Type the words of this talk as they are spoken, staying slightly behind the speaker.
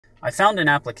I found an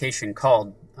application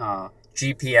called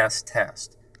GPS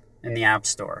Test in the App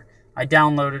Store. I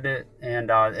downloaded it, and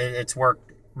it's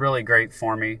worked really great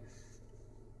for me.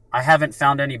 I haven't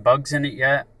found any bugs in it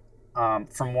yet.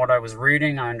 From what I was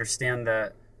reading, I understand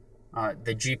that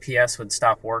the GPS would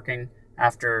stop working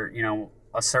after,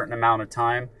 a certain amount of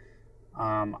time.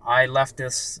 I left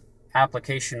this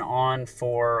application on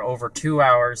for over 2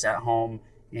 hours at home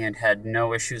and had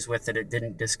no issues with it. It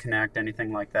didn't disconnect,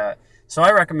 anything like that. So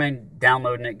I recommend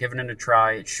downloading it, giving it a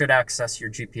try. It should access your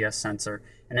GPS sensor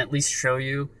and at least show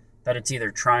you that it's either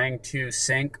trying to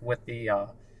sync with the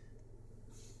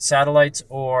satellites,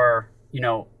 or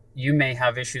you may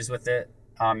have issues with it.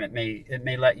 It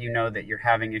may let you know that you're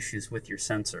having issues with your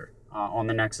sensor on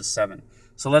the Nexus 7.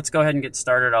 So let's go ahead and get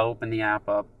started. I'll open the app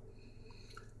up.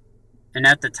 And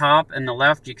at the top and the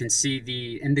left, you can see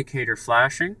the indicator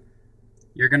flashing.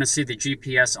 You're going to see the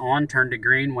GPS on, turn to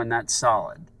green when that's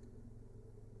solid.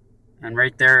 And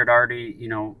right there, it already,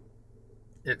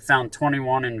 it found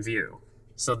 21 in view.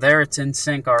 So there, it's in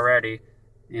sync already.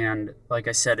 And like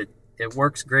I said, it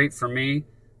works great for me.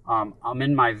 I'm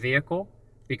in my vehicle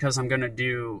because I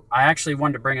actually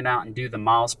wanted to bring it out and do the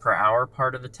miles per hour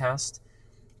part of the test.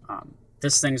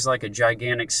 This thing's like a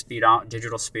gigantic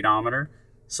digital speedometer.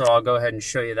 So I'll go ahead and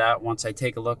show you that once I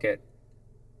take a look at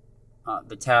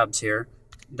the tabs here.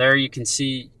 There you can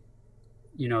see,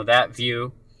 that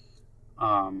view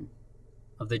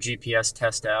of the GPS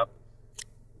test app.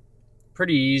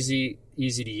 Pretty easy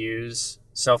to use,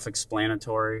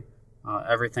 self-explanatory.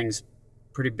 Everything's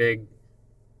pretty big,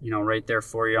 right there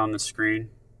for you on the screen.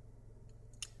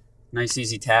 Nice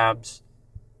easy tabs.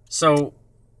 So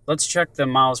let's check the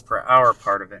miles per hour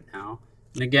part of it now.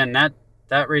 And again, that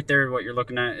right there, what you're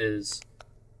looking at is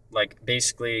like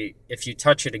basically if you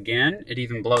touch it again, it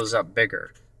even blows up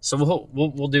bigger. So what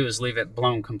we'll do is leave it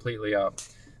blown completely up.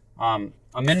 I'm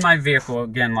in my vehicle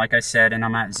again, like I said, and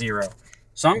I'm at 0.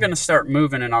 So I'm going to start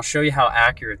moving, and I'll show you how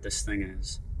accurate this thing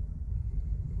is.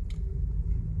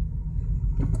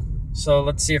 So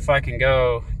let's see if I can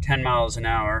go 10 miles an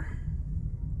hour.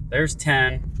 There's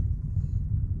 10.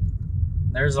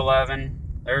 There's 11.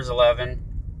 There's 11.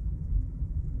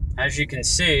 As you can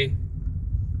see,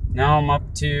 now I'm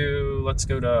up to, let's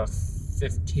go to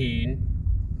 15.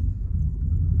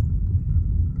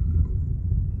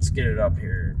 Let's get it up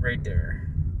here, right there.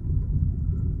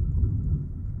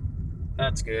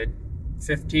 That's good.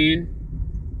 15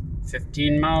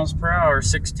 miles per hour,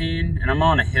 16, and I'm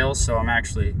on a hill, so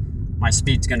my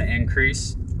speed's gonna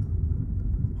increase.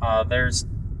 There's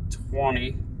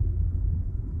 20.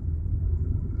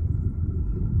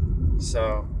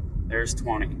 So there's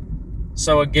 20.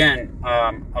 So again,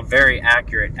 a very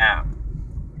accurate app.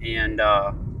 And,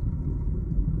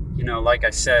 like I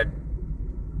said,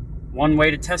 one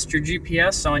way to test your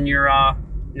GPS on your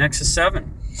Nexus 7.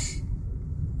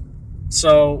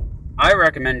 So I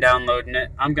recommend downloading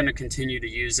it. I'm going to continue to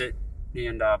use it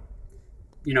and,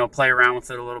 play around with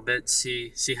it a little bit,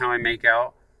 see how I make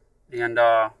out. And,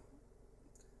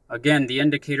 again, the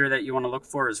indicator that you want to look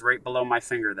for is right below my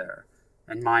finger there.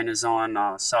 And mine is on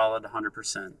solid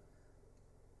 100%.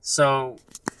 So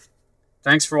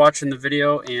thanks for watching the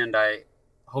video, and I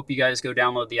hope you guys go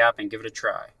download the app and give it a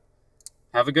try.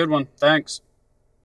 Have a good one. Thanks.